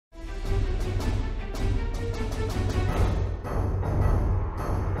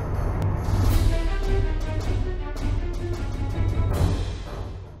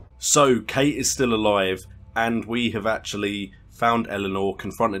So Kate is still alive, and we have actually found Eleanor,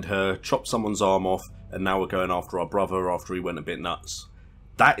 confronted her, chopped someone's arm off, and now we're going after our brother after he went a bit nuts.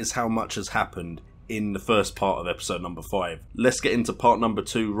 That is how much has happened in the first part of episode number 5. Let's get into part number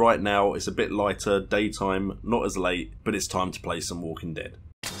 2 right now. It's a bit lighter, daytime, not as late, but it's time to play some Walking Dead.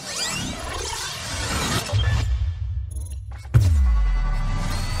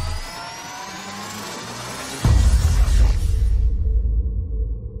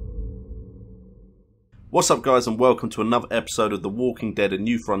 What's up guys, and welcome to another episode of The Walking Dead, A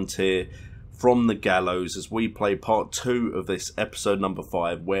New Frontier, From The Gallows, as we play part 2 of this episode number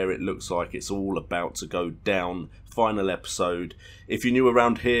 5, where it looks like it's all about to go down. Final episode. If you're new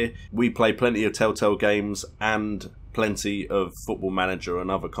around here, we play plenty of Telltale games and plenty of Football Manager and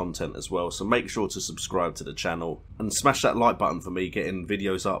other content as well, so make sure to subscribe to the channel and smash that like button for me getting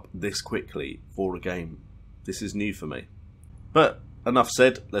videos up this quickly for a game. This is new for me. But enough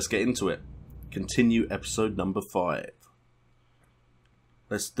said, let's get into it. Continue episode number 5.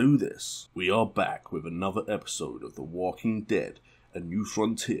 Let's do this. We are back with another episode of The Walking Dead, A New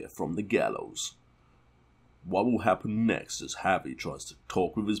Frontier from the Gallows. What will happen next as Javi tries to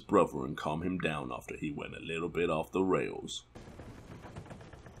talk with his brother and calm him down after he went a little bit off the rails.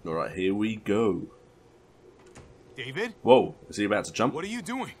 Alright, here we go. David? Whoa, is he about to jump? What are you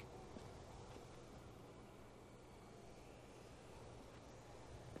doing?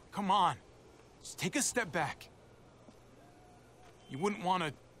 Come on. Just take a step back. You wouldn't want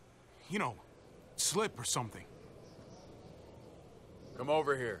to, you know, slip or something. Come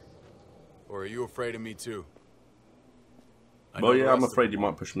over here. Or are you afraid of me too? Well, yeah, I'm afraid you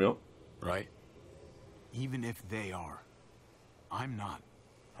might push me up. Right? Even if they are. I'm not.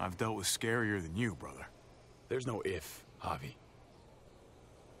 I've dealt with scarier than you, brother. There's no if, Javi.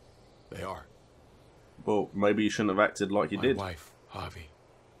 They are. Well, maybe you shouldn't have acted like you did. My wife, Javi.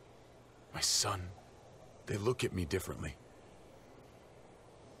 My son. They look at me differently.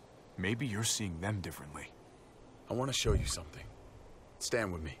 Maybe you're seeing them differently. I want to show you something.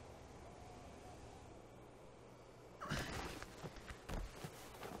 Stand with me.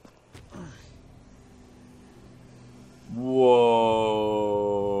 Whoa.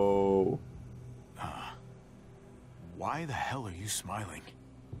 Why the hell are you smiling?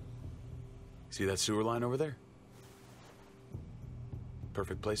 See that sewer line over there?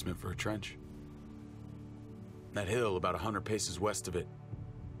 Perfect placement for a trench. That hill about 100 paces west of it.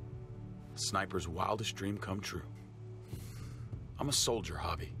 A sniper's wildest dream come true. I'm a soldier,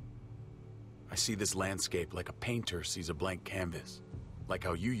 Javi. I see this landscape like a painter sees a blank canvas. Like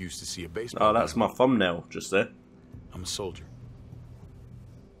how you used to see a baseball. Oh, that's my thumbnail just there. I'm a soldier.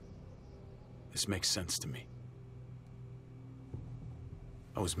 This makes sense to me.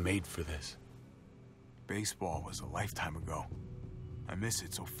 I was made for this. Baseball was a lifetime ago. I miss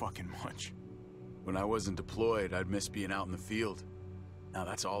it so fucking much. When I wasn't deployed, I'd miss being out in the field. Now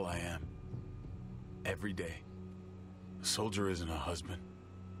that's all I am. Every day. A soldier isn't a husband.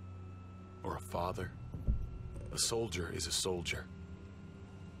 Or a father. A soldier is a soldier.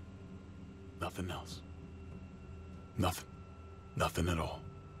 Nothing else. Nothing. Nothing at all.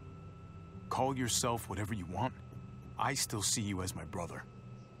 Call yourself whatever you want. I still see you as my brother.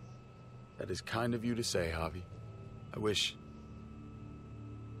 That is kind of you to say, Javi. I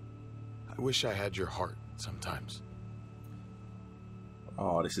wish I had your heart sometimes.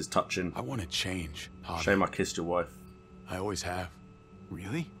 Oh, this is touching. I want to change, Javi. Shame I kissed your wife. I always have.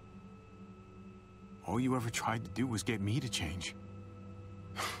 Really? All you ever tried to do was get me to change.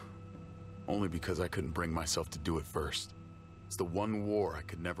 Only because I couldn't bring myself to do it first. It's the one war I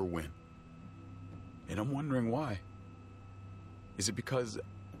could never win. And I'm wondering why. Is it because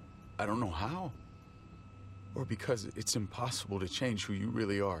I don't know how? Or because it's impossible to change who you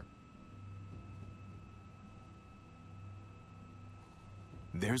really are?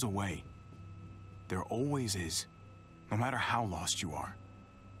 There's a way. There always is. No matter how lost you are.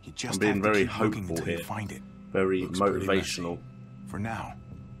 You just I'm being have to very keep looking hopeful until here. you find it. Very Looks pretty motivational. For now.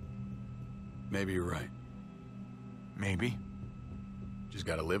 Maybe you're right. Maybe. Just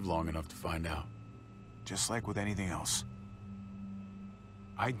gotta live long enough to find out. Just like with anything else.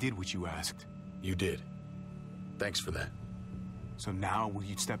 I did what you asked. You did. Thanks for that. So now, will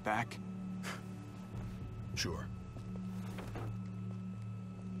you step back? Sure.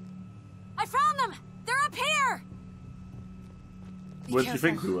 I found them! They're up here! Where did you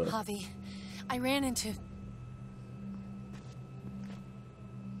think we were? Javi. I ran into...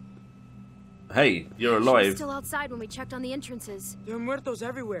 Hey, you're She was alive. still outside when we checked on the entrances. There are muertos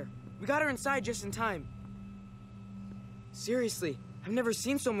everywhere. We got her inside just in time. Seriously, I've never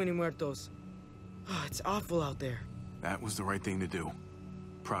seen so many muertos. Oh, it's awful out there. That was the right thing to do.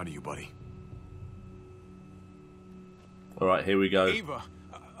 Proud of you, buddy. Alright, here we go. Ava,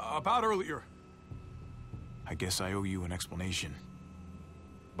 about earlier. I guess I owe you an explanation.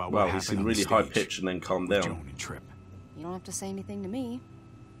 About Wow, what he happened seemed on the really high stage pitched and then calmed with down. Joan and Tripp. You don't have to say anything to me.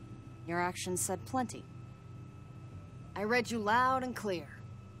 Your actions said plenty. I read you loud and clear.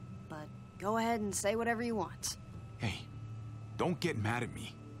 But go ahead and say whatever you want. Hey, don't get mad at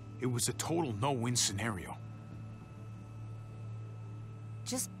me. It was a total no-win scenario.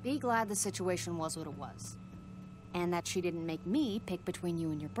 Just be glad the situation was what it was. And that she didn't make me pick between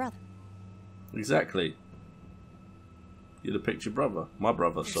you and your brother. Exactly. You'd have picked your brother. My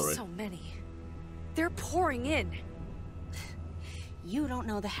brother, There's sorry. so many. They're pouring in. You don't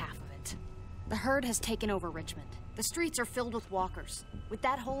know the half of it. The herd has taken over Richmond. The streets are filled with walkers. With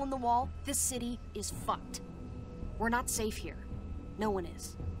that hole in the wall, this city is fucked. We're not safe here. No one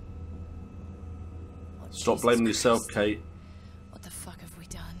is. Oh, Stop Jesus blaming Christ. yourself, Kate. What the fuck have we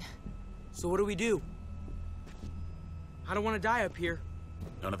done? So what do we do? I don't want to die up here.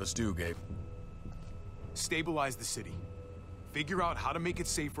 None of us do, Gabe. Stabilize the city. Figure out how to make it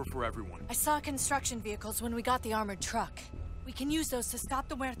safer for everyone. I saw construction vehicles when we got the armored truck. We can use those to stop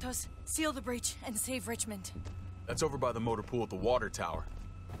the muertos, seal the breach, and save Richmond. That's over by the motor pool at the water tower.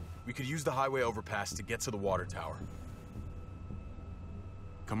 We could use the highway overpass to get to the water tower.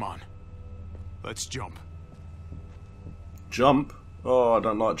 Come on. Let's jump. Jump? Oh, I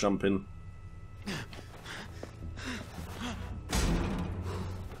don't like jumping.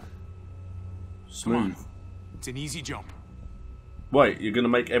 Come on. Smooth. It's an easy jump. Wait, you're gonna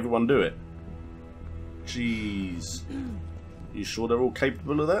make everyone do it? Jeez. You sure they're all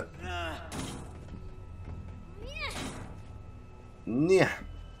capable of that? Yeah.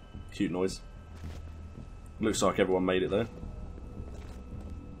 Cute noise. Looks like everyone made it though.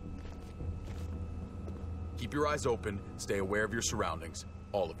 Keep your eyes open, stay aware of your surroundings.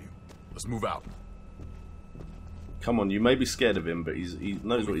 All of you. Let's move out. Come on, you may be scared of him, but he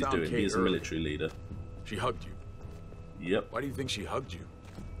knows what We he's found doing. Kate He is a earlier. military leader. She hugged you. Yep. Why do you think she hugged you?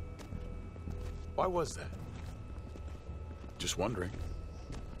 Why was that? Just wondering.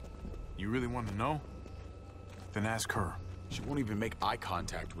 You really want to know? Then ask her. She won't even make eye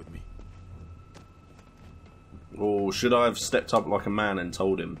contact with me. Or should I have stepped up like a man and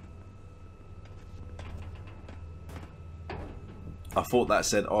told him? I thought that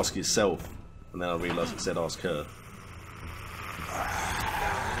said ask yourself, and then I realised it said ask her.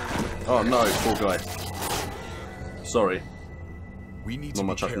 Oh no, poor guy. Sorry. We need Not to be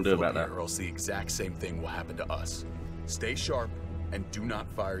much I can do careful about here, that. or else the exact same thing will happen to us. Stay sharp and do not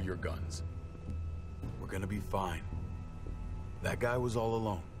fire your guns. We're gonna be fine. That guy was all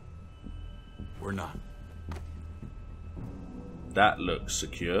alone. We're not. That looks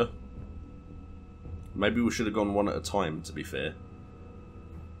secure. Maybe we should have gone one at a time, to be fair.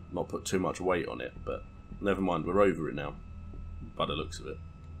 Not put too much weight on it, but never mind, we're over it now. By the looks of it.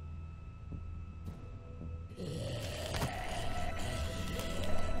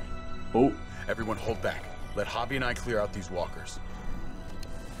 Oh, Everyone hold back. Let Javi and I clear out these walkers.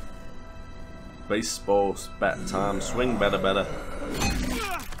 baseball bat time. Swing better.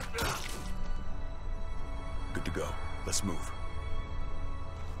 Good to go. Let's move.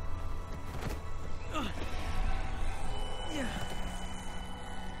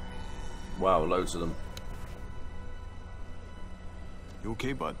 Wow, loads of them. You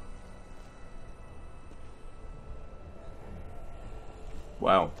okay, bud?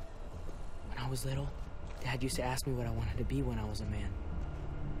 Wow. When I was little, Dad used to ask me what I wanted to be when I was a man.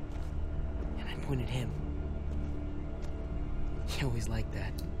 And I pointed him. He always liked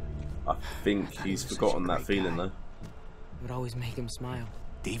that. I think thought he he's was such forgotten a that great feeling guy. though. It would always make him smile.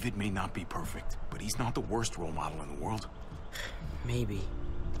 David may not be perfect, but he's not the worst role model in the world. Maybe.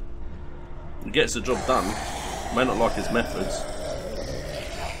 He gets the job done. May not like his methods.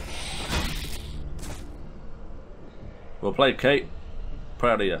 Well played, Kate.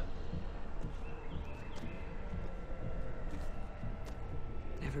 Proud of you.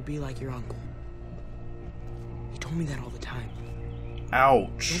 Never be like your uncle. He told me that all the time.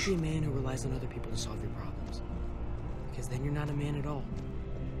 Ouch. Don't be a man who relies on other people to solve your problems. Because then you're not a man at all.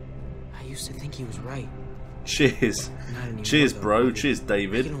 I used to think he was right. Cheers. Not anymore, Cheers, though, bro. buddy. Cheers, I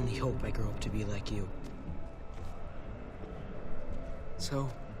David. can only hope I grow up to be like you. So,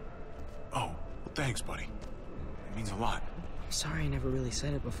 Oh, well, thanks, buddy. It means a lot. I'm sorry I never really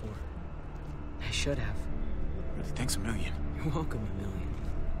said it before. I should have. Really, thanks a million. You're welcome, a million.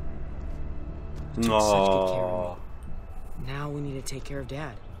 You took such good care Aww. of me. Now we need to take care of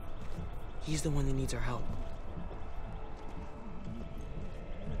Dad. He's the one that needs our help.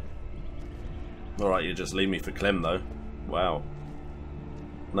 Alright, you just leave me for Clem though. Wow.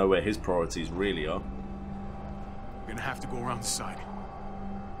 know where his priorities really are. We're gonna have to go around the side.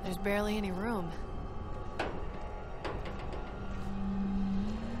 There's barely any room.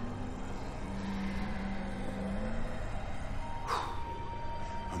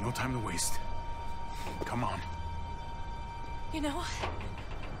 Oh, no time to waste. Come on. You know,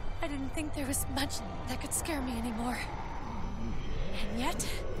 I didn't think there was much that could scare me anymore. And yet,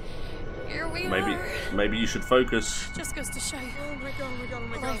 here we are. Maybe you should focus. Just goes to show you. Oh my god, oh my god, oh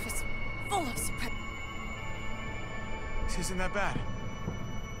my god. Life is full of surprises. This isn't that bad.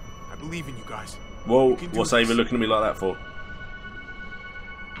 I believe in you guys. Whoa, what's Ava looking at me like that for?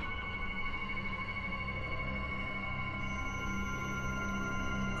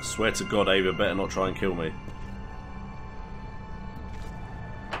 I swear to God, Ava better not try and kill me.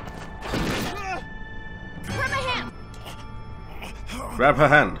 Grab my hand! Grab her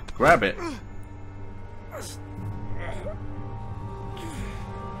hand. Grab it.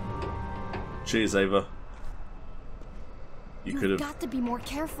 Cheers, Ava. You could have. Got to be more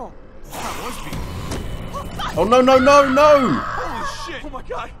careful. Oh no no no no! Holy shit! Oh my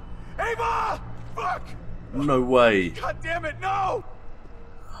god! Ava! Fuck! No way. God damn it! No!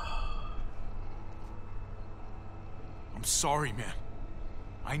 I'm sorry, man.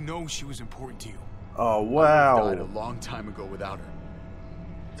 I know she was important to you. Oh I would have wow. died a long time ago without her.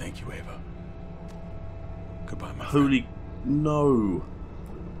 Thank you, Ava. Goodbye, my friend. Holy no.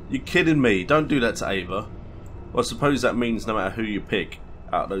 You're kidding me. Don't do that to Ava. Well, I suppose that means no matter who you pick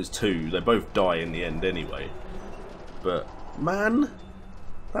out of those two, they both die in the end anyway. But, man,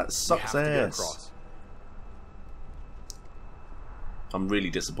 that sucks You have to get ass. across. I'm really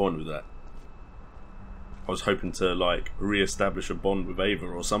disappointed with that. I was hoping to, like, re-establish a bond with Ava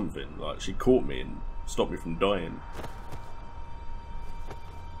or something. Like, she caught me and stopped me from dying.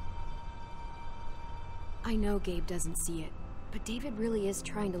 I know Gabe doesn't see it, but David really is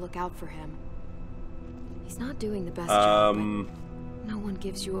trying to look out for him. He's not doing the best job, but no one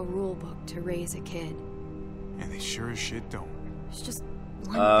gives you a rule book to raise a kid. And they sure as shit don't. There's just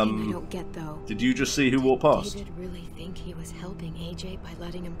one thing I don't get, though. Did you just see who walked past? David really think he was helping AJ by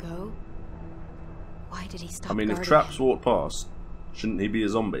letting him go? Why did he stop I mean, if guarding Traps him? walked past, shouldn't he be a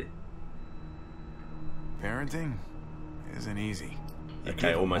zombie? Parenting isn't easy. You Okay,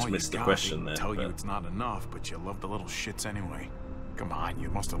 give 'em almost all you missed the got, question they there, tell you but- it's not enough, but you love the little shits anyway. Come on, you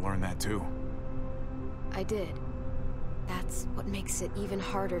must have learned that too. I did. That's what makes it even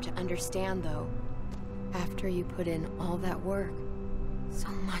harder to understand, though. After you put in all that work, so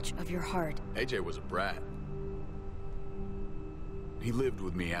much of your heart. AJ was a brat. He lived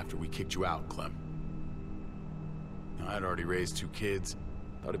with me after we kicked you out, Clem. I'd already raised 2 kids.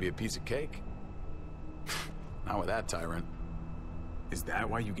 Thought it'd be a piece of cake. Not with that tyrant. Is that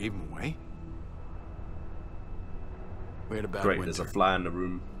why you gave him away? We had a bad Great, winter. there's a fly in the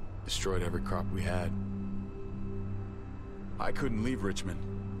room. Destroyed every crop we had. I couldn't leave Richmond.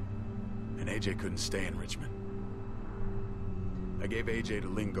 And AJ couldn't stay in Richmond. I gave AJ to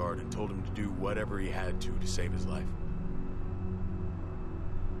Lingard and told him to do whatever he had to save his life.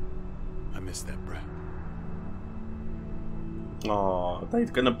 I miss that brat. Aw, they're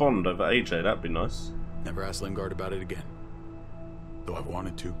gonna bond over AJ, that'd be nice. Never asked Lingard about it again. Though I've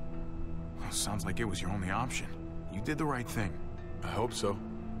wanted to. Well, sounds like it was your only option. You did the right thing. I hope so.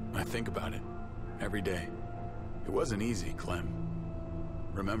 I think about it. Every day. It wasn't easy, Clem.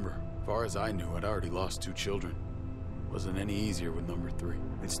 Remember, far as I knew, I'd already lost 2 children. Wasn't any easier with number 3.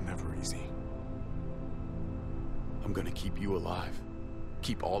 It's never easy. I'm gonna keep you alive.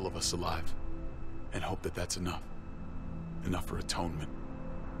 Keep all of us alive. And hope that that's enough. Enough for atonement.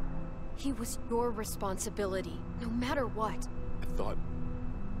 He was your responsibility, no matter what. I thought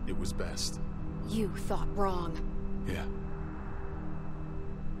it was best. You thought wrong. Yeah.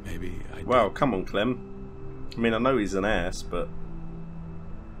 Maybe I Wow, did. come on, Clem. I mean, I know he's an ass, but...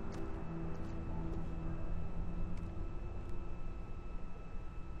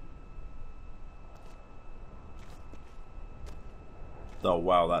 Oh,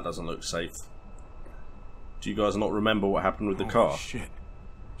 wow, that doesn't look safe. Do you guys not remember what happened with the Holy car? shit.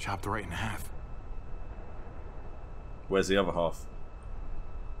 Chopped right in half. Where's the other half?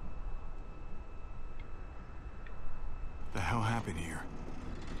 The hell happened here?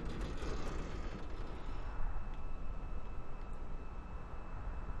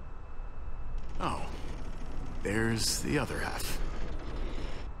 Oh. There's the other half.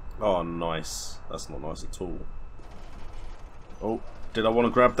 Oh, nice. That's not nice at all. Oh, did I want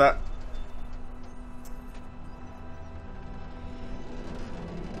to grab that?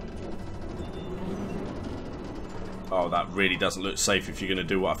 Oh, that really doesn't look safe if you're going to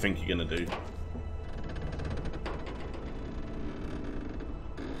do what I think you're going to do.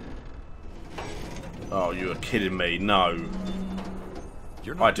 Oh, you are kidding me. No.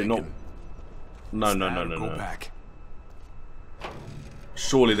 You're not I do not. thinking No, no, no, Go no, no. back.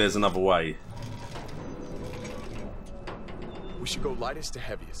 Surely there's another way. we should go lightest to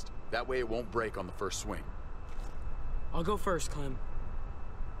heaviest. That way it won't break on the first swing. I'll go first, Clem.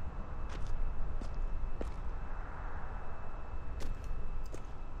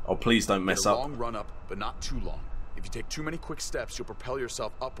 Oh, please don't mess Get a up. long run up, but not too long. If you take too many quick steps, you'll propel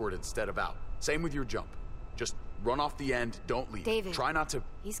yourself upward instead of out. Same with your jump. Just run off the end, don't leave. David. Try not to...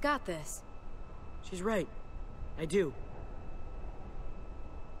 He's got this. She's right. I do.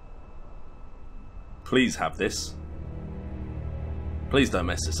 Please have this. Please don't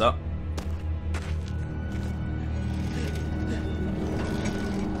mess this up.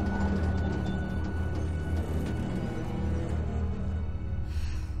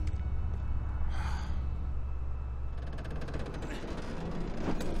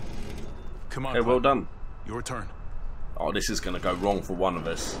 Come on. Okay, well Clem. done. Your turn. Oh, this is going to go wrong for one of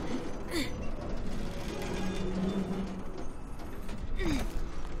us.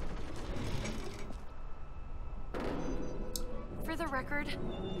 For the record,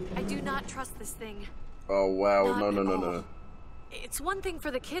 I do not trust this thing. Oh, wow. Not No, no, at no, all. no. It's one thing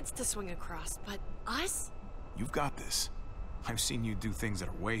for the kids to swing across, but us? You've got this. I've seen you do things that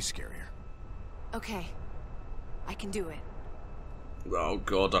are way scarier. Okay. I can do it. Oh,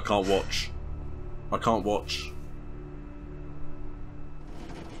 God, I can't watch. I can't watch.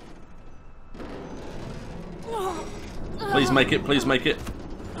 Please make it, please make it.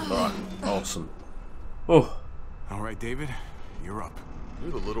 Alright, awesome. Oh, All right, David, you're up.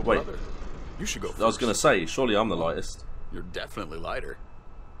 You're the little Wait. brother. You should go first. I was going to say, surely I'm the lightest. You're definitely lighter.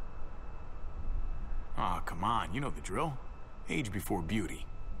 Ah, come on, you know the drill. Age before beauty.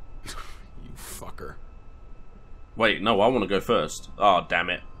 You fucker. Wait, no, I want to go first. Ah, damn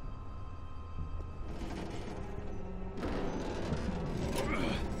it.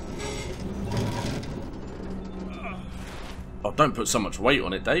 Oh, don't put so much weight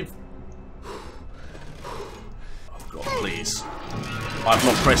on it, Dave. Oh, God, please. I've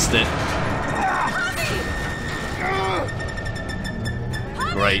not pressed it.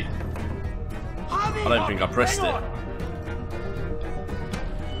 Great. I don't think I pressed it.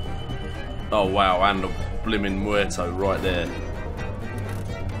 Oh, wow, and a blimmin' muerto right there.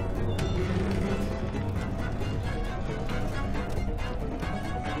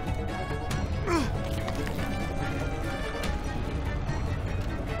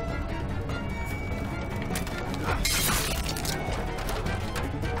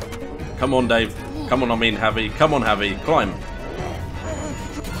 Come on, Dave. Come on, I mean, Javi. Come on, Javi. Climb.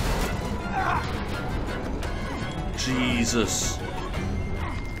 Jesus.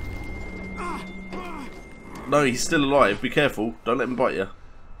 No, he's still alive. Be careful. Don't let him bite you.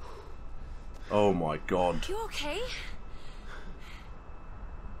 Oh my God. You okay?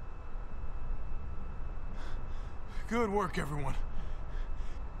 Good work, everyone.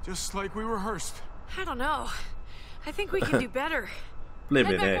 Just like we rehearsed. I don't know. I think we can do better.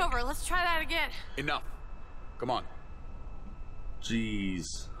 Living Head it. back over. Let's try that again. Enough. Come on.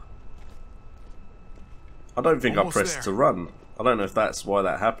 Jeez. I don't think Almost I pressed there. to run. I don't know if that's why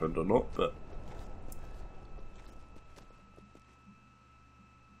that happened or not, but...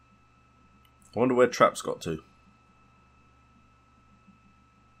 I wonder where Trap's got to.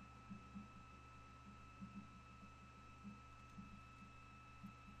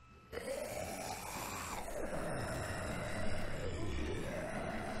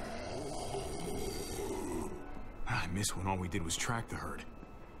 I miss when all we did was track the herd.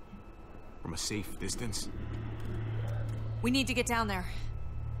 From a safe distance. We need to get down there.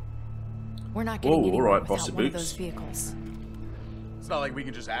 We're not getting Whoa, anywhere alright, without Bossy one of Boots. those vehicles. It's not like we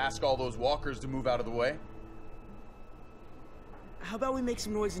can just ask all those walkers to move out of the way. How about we make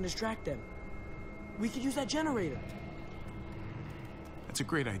some noise and distract them? We could use that generator. That's a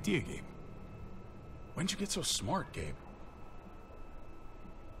great idea, Gabe. When'd you get so smart, Gabe?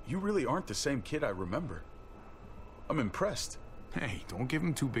 You really aren't the same kid I remember. I'm impressed. Hey, don't give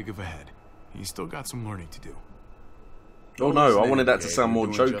him too big of a head. He's still got some learning to do. Oh no, I Listen, wanted that to Gabe, sound more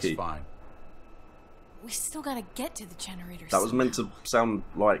you're doing just jokey. fine. We still gotta get to the generator. That was meant to sound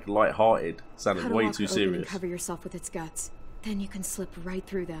like light-hearted. Sounded Cut a way walker too open and serious. cover yourself with its guts. Then you can slip right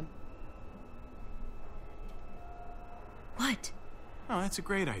through them. What? Oh, that's a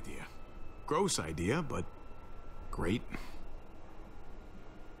great idea. Gross idea, but great.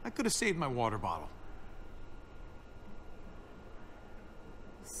 I could have saved my water bottle.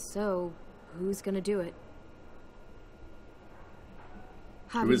 So, who's gonna do it?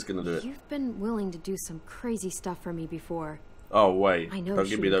 Who Javi, is gonna do it? You've been willing to do some crazy stuff for me before. Oh wait, I know don't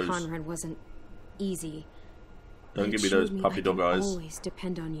give me shooting those. Conrad wasn't easy. Don't It give me showed those puppy I dog can eyes. always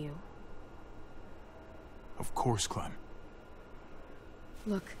depend on you. Of course, Clem.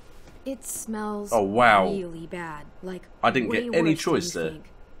 Look, it smells Oh, wow. really bad. Like, I didn't way get any worse than choice you there.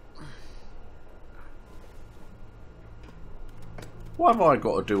 think. Why have I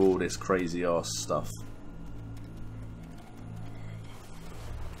got to do all this crazy ass stuff?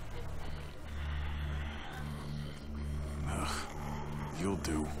 You'll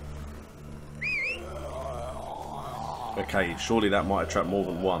do. Okay, surely that might attract more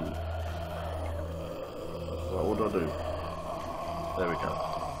than one. Right, what do I do? There we go.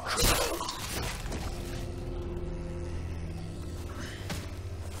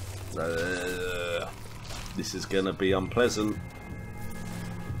 This is gonna be unpleasant.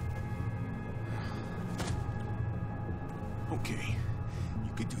 Okay. You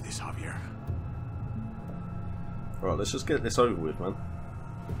could do this, Javier. Right, let's just get this over with, man.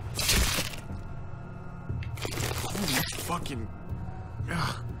 Holy fucking...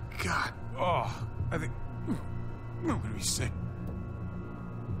 Oh, God. Oh, I think... I'm gonna be sick.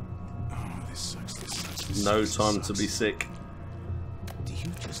 Oh, this sucks, this sucks, this No sucks, time this to sucks. be sick. Do you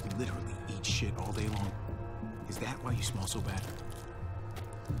just literally eat shit all day long? Is that why you smell so bad?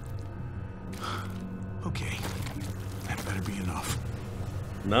 Okay. That better be enough.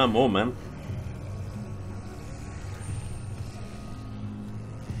 No more, man.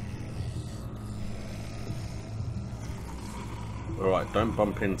 Alright, don't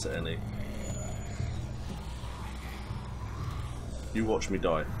bump into any. You watch me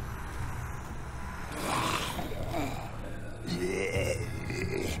die.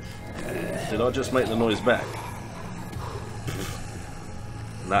 Did I just make the noise back?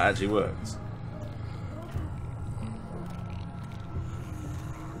 That actually works.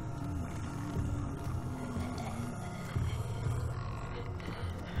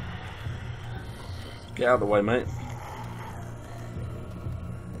 Get out of the way, mate.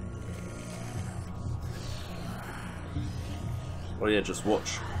 Oh yeah, just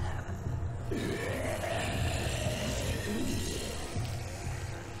watch.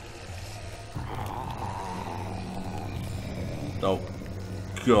 Oh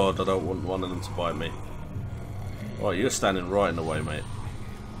God, I don't want one of them to bite me. Oh, you're standing right in the way, mate.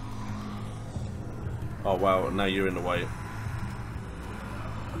 Oh wow, now you're in the way.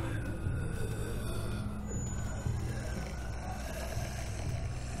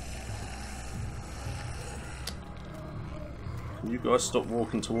 Can you guys stop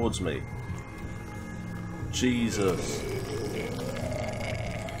walking towards me? Jesus.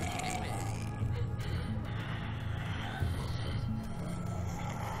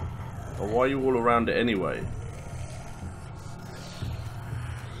 Oh, why are you all around it anyway?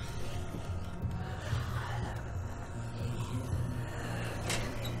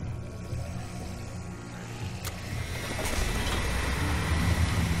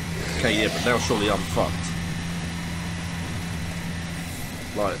 Okay, yeah, but now surely I'm fucked.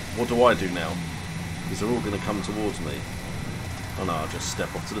 Like, what do I do now? Because they're all going to come towards me. Oh no, I'll just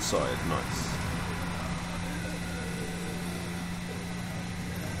step off to the side. Nice.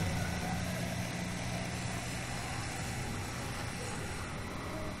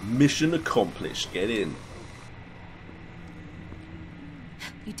 Mission accomplished. Get in.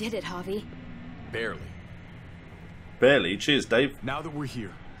 You did it, Javi. Barely. Barely. Cheers, Dave. Now that we're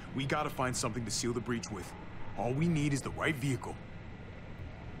here, we gotta find something to seal the breach with. All we need is the right vehicle.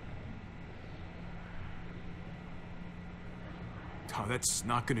 Oh, that's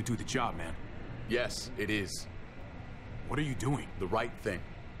not gonna do the job, man. Yes, it is. What are you doing? The right thing.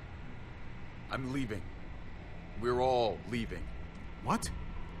 I'm leaving. We're all leaving. What?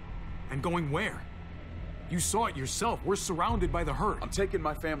 And going where? You saw it yourself. We're surrounded by the herd. I'm taking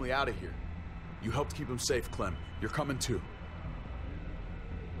my family out of here. You helped keep them safe, Clem. You're coming too.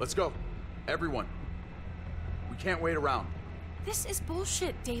 Let's go. Everyone. We can't wait around. This is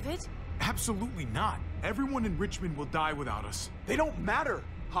bullshit, David. Absolutely not. Everyone in Richmond will die without us. They don't matter,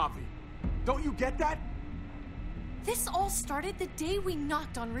 Javi. Don't you get that? This all started the day we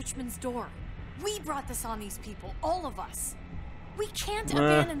knocked on Richmond's door. We brought this on these people, all of us. We can't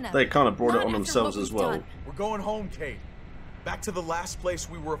abandon them. They kind of brought it Not on after themselves what as we've well. done. We're going home, Kate. Back to the last place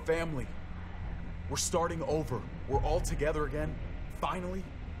we were a family. We're starting over. We're all together again. Finally.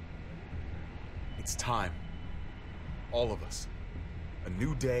 It's time. All of us. A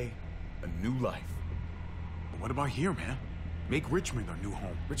new day, a new life. But what about here, man? Make Richmond our new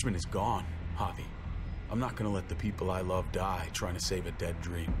home. Richmond is gone, Javi. I'm not gonna let the people I love die trying to save a dead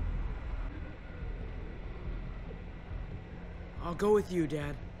dream. I'll go with you,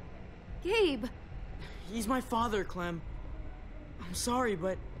 Dad. Gabe! He's my father, Clem. I'm sorry,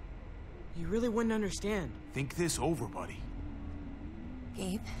 but You really wouldn't understand. Think this over, buddy.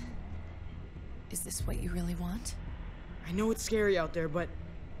 Gabe, is this what you really want? I know it's scary out there, but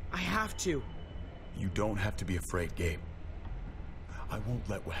I have to. You don't have to be afraid, Gabe. I won't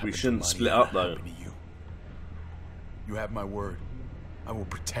let what happened We shouldn't to split Monty up, though. happen to you. You have my word. I will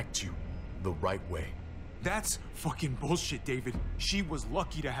protect you the right way. That's fucking bullshit, David. She was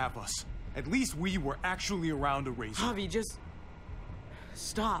lucky to have us. At least we were actually around to raise her. Javi, just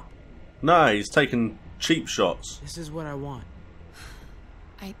stop. No, he's taking cheap shots. This is what I want.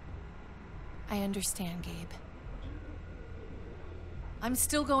 I understand, Gabe. I'm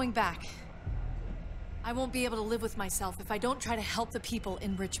still going back. I won't be able to live with myself if I don't try to help the people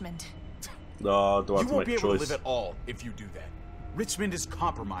in Richmond. Oh, do I have You to won't make be a able to choice? live at all if you do that. Richmond is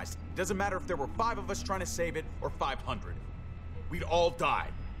compromised. Doesn't matter if there were 5 of us trying to save it or 500. We'd all die.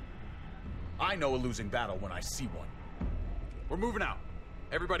 I know a losing battle when I see one. We're moving out.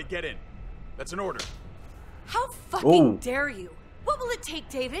 Everybody get in. That's an order. How fucking Ooh. dare you? What will it take,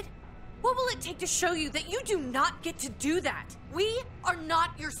 David? What will it take to show you that you do not get to do that? We are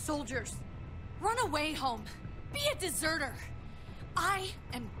not your soldiers. Run away home. Be a deserter. I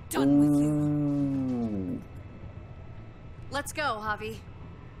am done with you. Let's go, Javi.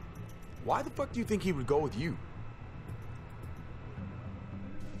 Why the fuck do you think he would go with you?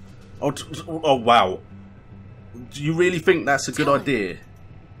 Oh, wow. Do you really think that's a good Tell him. idea?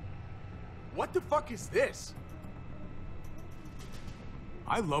 What the fuck is this?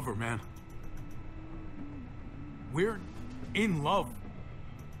 I love her, man. We're in love.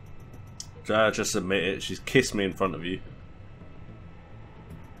 Just admit it. She's kissed me in front of you.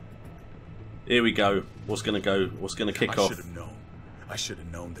 Here we go. What's gonna go? What's gonna kick I off? should have known. I should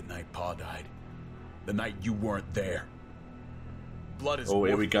have known the night Pa died. The night you weren't there. Blood is Oh,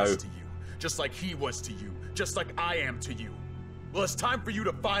 here we worthless go. to you, just like he was to you, just like I am to you. Well, it's time for you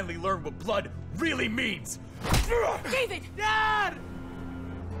to finally learn what blood really means. David! Dad!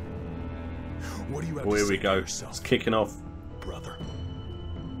 What do you have Oh, to here say we for go. yourself, It's kicking off. brother?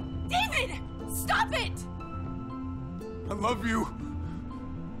 David! Stop it! I love you.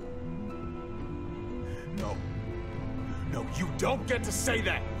 No. No, you don't get to say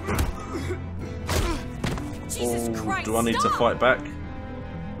that. Jesus Oh, Christ, do I need to stop! fight back?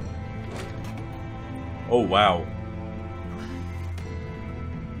 Oh, wow.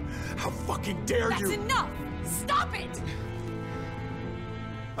 How fucking dare That's you? enough! Stop it!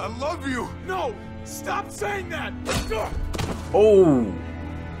 I love you. No! Stop saying that! Oh!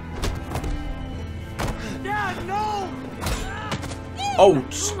 Dad, no! Oh!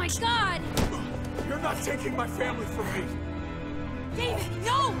 Oh my god! You're not taking my family from me. David,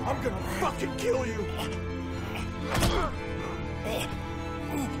 no! I'm gonna fucking kill you.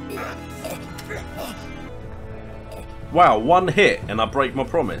 Wow, one hit and I break my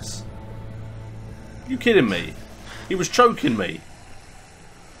promise. You kidding me? He was choking me.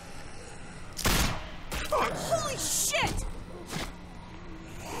 Holy shit!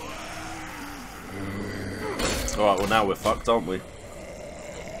 Alright, well now we're fucked, aren't we?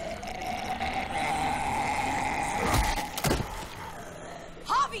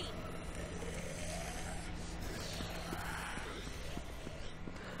 Javi!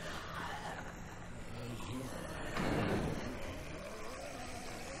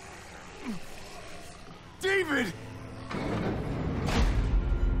 David!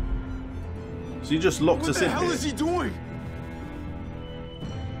 So you just locked What us the in hell here. is he doing?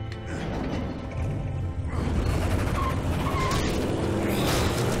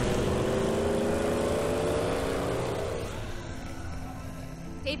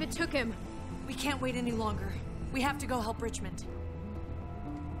 David took him. We can't wait any longer. We have to go help Richmond.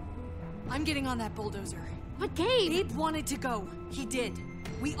 I'm getting on that bulldozer. But Gabe! Gabe wanted to go. He did.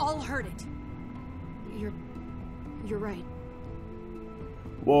 We all heard it. You're right.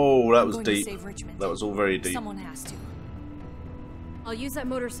 Whoa, that I'm was going to deep. save Richmond. That was all very deep. Someone has to. I'll use that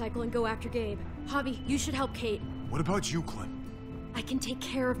motorcycle and go after Gabe. Javi, you should help Kate. What about you, Clem? I can take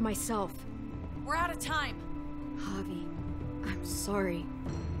care of myself. We're out of time. Javi, I'm sorry.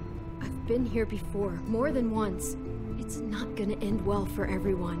 I've been here before, more than once. It's not gonna end well for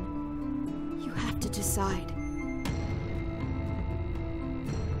everyone. You have to decide.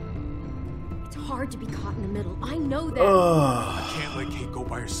 It's hard to be caught in the middle. I know that. I can't let Kate go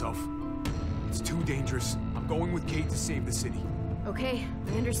by herself. It's too dangerous. I'm going with Kate to save the city. Okay,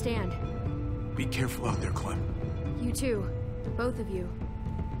 I understand. Be careful out there, Clem. You too. Both of you.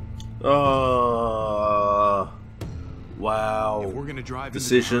 Wow. If we're gonna drive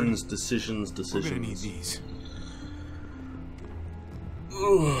Decisions, into the decisions, herd, we're gonna need decisions.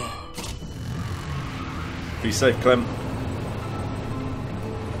 these. Be safe, Clem.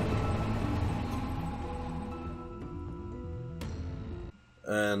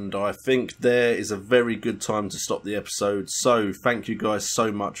 And I think there is a very good time to stop the episode. So thank you guys so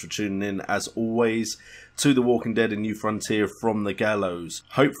much for tuning in, as always, to The Walking Dead: A New Frontier From The Gallows.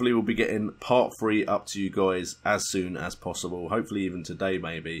 Hopefully we'll be getting part 3 up to you guys as soon as possible. Hopefully even today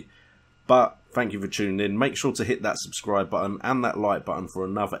maybe. But thank you for tuning in. Make sure to hit that subscribe button and that like button for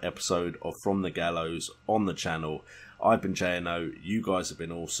another episode of From The Gallows on the channel. I've been JNO, you guys have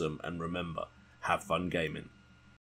been awesome, and remember, have fun gaming.